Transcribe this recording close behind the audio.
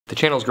The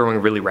channel's growing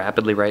really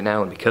rapidly right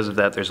now, and because of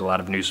that, there's a lot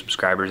of new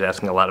subscribers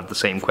asking a lot of the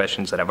same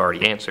questions that I've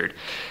already answered.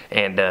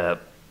 And a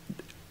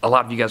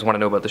lot of you guys want to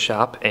know about the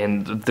shop,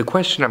 and the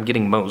question I'm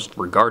getting most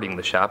regarding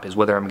the shop is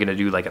whether I'm going to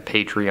do like a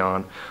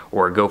Patreon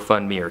or a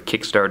GoFundMe or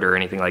Kickstarter or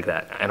anything like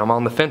that. And I'm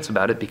on the fence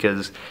about it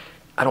because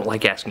I don't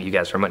like asking you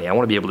guys for money. I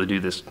want to be able to do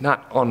this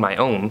not on my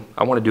own.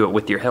 I want to do it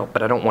with your help,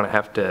 but I don't want to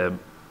have to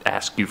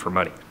ask you for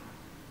money.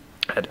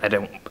 I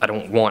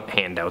don't want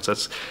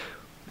handouts.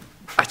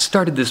 I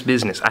started this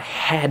business. I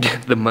had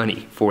the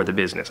money for the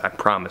business. I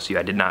promise you,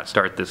 I did not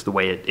start this the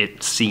way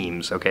it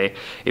seems, okay?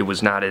 It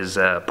was not as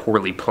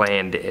poorly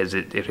planned as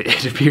it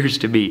appears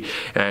to be.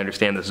 And I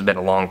understand this has been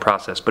a long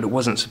process, but it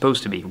wasn't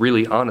supposed to be.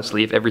 Really,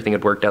 honestly, if everything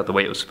had worked out the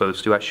way it was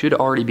supposed to, I should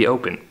already be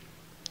open.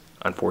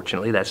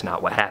 Unfortunately, that's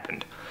not what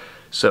happened.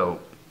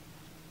 So,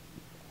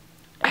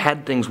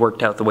 had things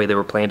worked out the way they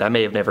were planned, I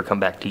may have never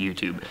come back to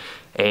YouTube.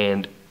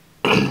 And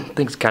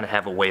things kind of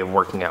have a way of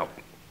working out.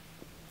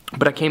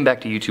 But I came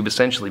back to YouTube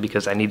essentially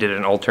because I needed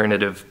an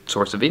alternative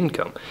source of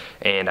income,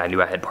 and I knew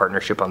I had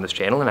partnership on this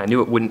channel, and I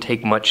knew it wouldn't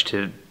take much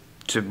to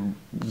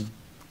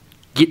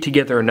get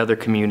together another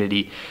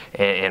community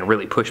and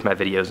really push my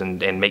videos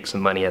and make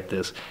some money at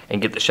this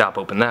and get the shop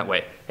open that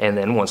way. And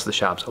then once the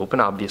shop's open,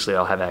 obviously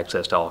I'll have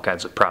access to all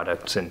kinds of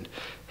products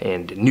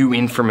and new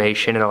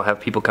information, and I'll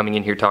have people coming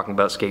in here talking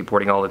about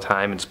skateboarding all the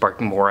time and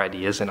sparking more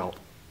ideas, and I'll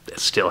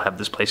still have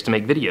this place to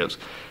make videos.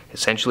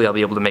 Essentially, I'll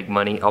be able to make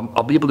money.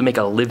 I'll be able to make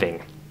a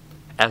living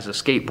as a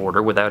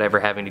skateboarder without ever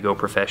having to go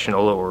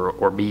professional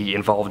or be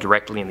involved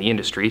directly in the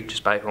industry,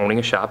 just by owning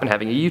a shop and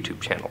having a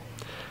YouTube channel.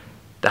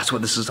 That's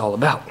what this is all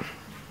about.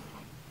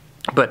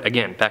 But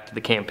again, back to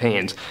the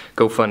campaigns,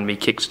 GoFundMe,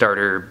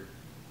 Kickstarter,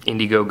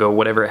 Indiegogo,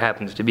 whatever it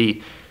happens to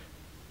be.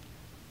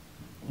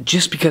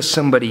 Just because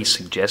somebody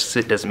suggests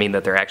it doesn't mean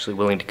that they're actually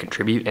willing to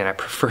contribute, and I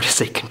prefer to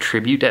say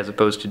contribute as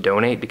opposed to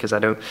donate, because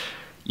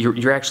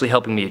you're actually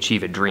helping me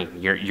achieve a dream.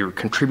 You're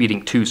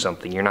contributing to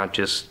something. You're not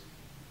just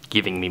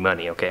giving me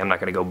money, okay? I'm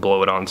not going to go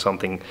blow it on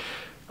something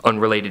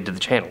unrelated to the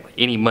channel.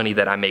 Any money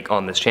that I make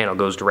on this channel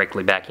goes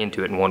directly back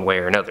into it in one way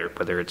or another,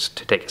 whether it's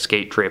to take a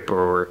skate trip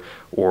or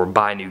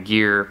buy new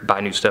gear,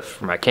 buy new stuff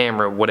for my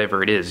camera,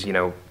 whatever it is, you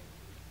know.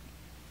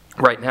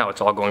 Right now,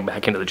 it's all going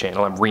back into the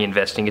channel. I'm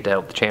reinvesting it to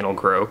help the channel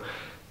grow,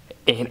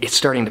 and it's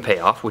starting to pay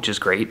off, which is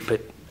great,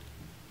 but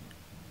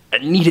I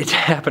need it to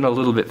happen a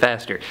little bit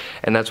faster,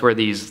 and that's where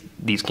these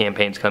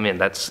campaigns come in.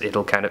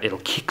 It'll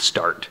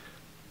kickstart.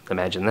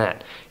 Imagine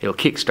that. It'll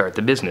kickstart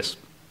the business.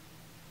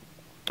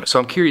 So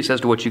I'm curious as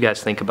to what you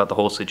guys think about the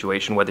whole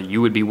situation, whether you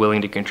would be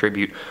willing to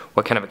contribute,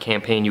 what kind of a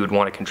campaign you would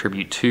want to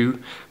contribute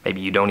to. Maybe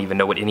you don't even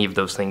know what any of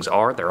those things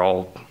are. They're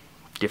all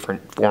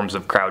different forms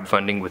of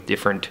crowdfunding with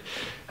different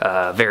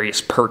various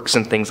perks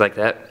and things like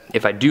that.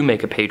 If I do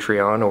make a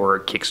Patreon or a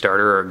Kickstarter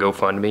or a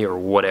GoFundMe or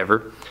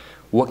whatever,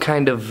 what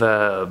kind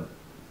of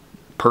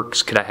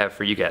perks could I have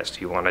for you guys? Do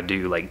you want to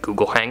do like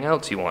Google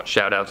Hangouts? You want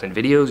shout outs and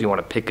videos? You want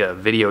to pick a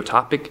video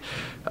topic?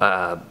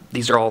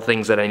 These are all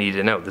things that I need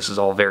to know. This is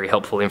all very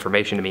helpful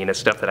information to me, and it's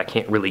stuff that I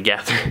can't really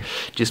gather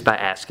just by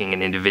asking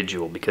an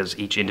individual, because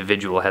each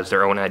individual has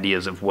their own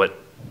ideas of what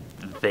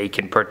they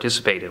can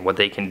participate in, what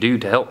they can do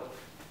to help.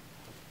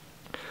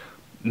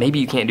 Maybe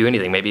you can't do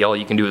anything. Maybe all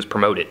you can do is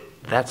promote it.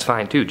 That's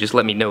fine too. Just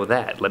let me know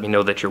that. Let me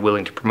know that you're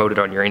willing to promote it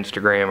on your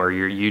Instagram or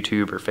your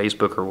YouTube or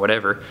Facebook or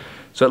whatever.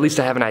 So at least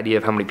I have an idea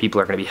of how many people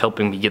are going to be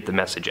helping me get the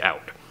message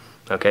out.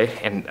 Okay?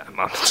 And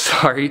I'm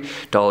sorry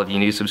to all of you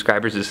new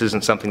subscribers. This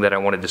isn't something that I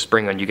wanted to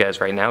spring on you guys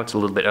right now. It's a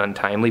little bit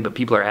untimely, but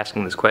people are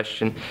asking this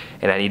question,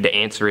 and I need to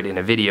answer it in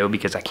a video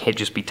because I can't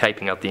just be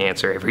typing out the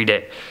answer every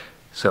day.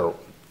 So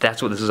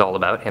that's what this is all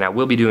about, and I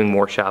will be doing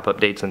more shop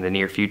updates in the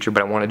near future,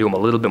 but I want to do them a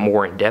little bit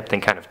more in depth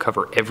and kind of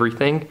cover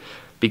everything,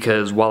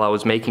 because while I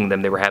was making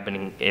them, they were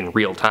happening in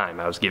real time.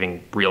 I was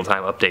giving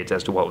real-time updates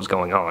as to what was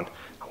going on.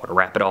 I want to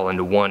wrap it all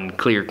into one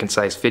clear,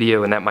 concise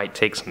video, and that might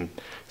take some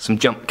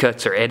jump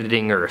cuts or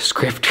editing or a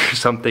script or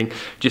something,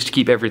 just to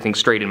keep everything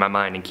straight in my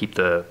mind and keep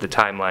the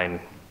timeline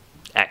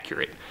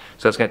accurate.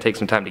 So it's going to take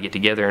some time to get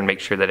together and make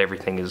sure that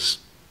everything is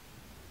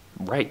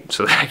right,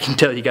 so that I can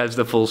tell you guys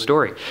the full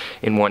story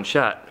in one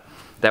shot.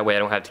 That way I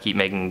don't have to keep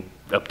making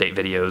update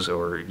videos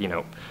or, you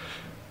know,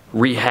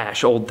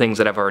 rehash old things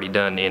that I've already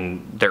done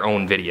in their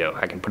own video.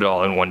 I can put it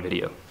all in one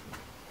video.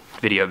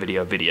 Video.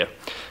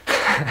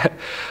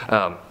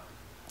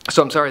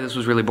 So I'm sorry this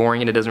was really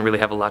boring, and it doesn't really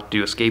have a lot to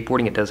do with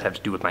skateboarding. It does have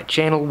to do with my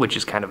channel, which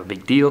is kind of a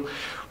big deal.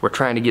 We're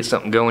trying to get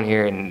something going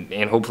here,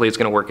 and hopefully it's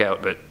going to work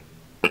out, but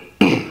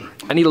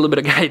I need a little bit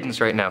of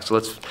guidance right now, so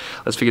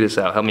let's figure this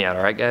out. Help me out,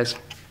 all right, guys?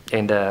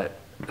 And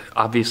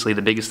obviously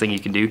the biggest thing you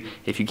can do,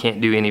 if you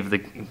can't do any of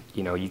the,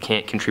 you know, you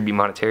can't contribute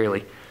monetarily,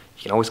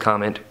 you can always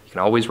comment, you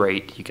can always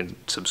rate, you can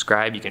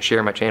subscribe, you can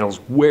share my channels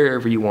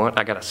wherever you want.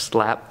 I got a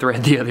slap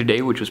thread the other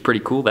day, which was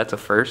pretty cool. That's a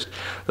first.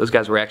 Those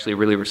guys were actually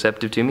really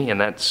receptive to me,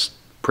 and that's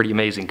pretty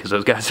amazing, because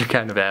those guys are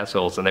kind of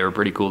assholes, and they were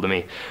pretty cool to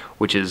me,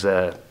 which is,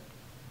 it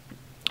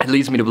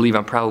leads me to believe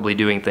I'm probably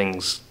doing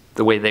things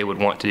the way they would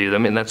want to do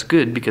them, and that's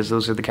good, because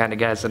those are the kind of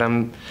guys that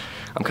I'm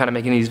kind of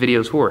making these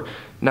videos for.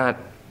 Not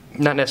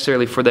not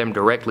necessarily for them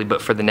directly,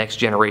 but for the next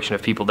generation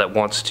of people that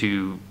wants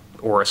to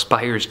or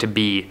aspires to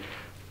be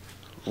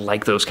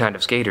like those kind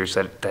of skaters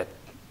that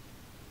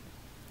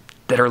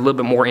are a little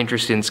bit more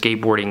interested in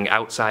skateboarding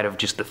outside of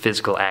just the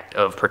physical act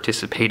of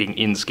participating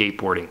in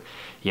skateboarding.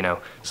 You know,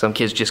 some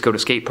kids just go to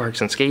skate parks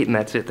and skate and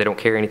that's it. They don't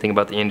care anything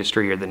about the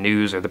industry or the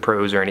news or the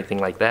pros or anything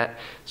like that.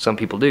 Some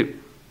people do.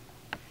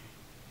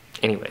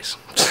 Anyways,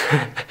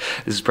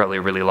 this is probably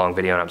a really long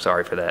video and I'm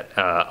sorry for that.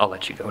 I'll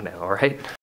let you go now, all right?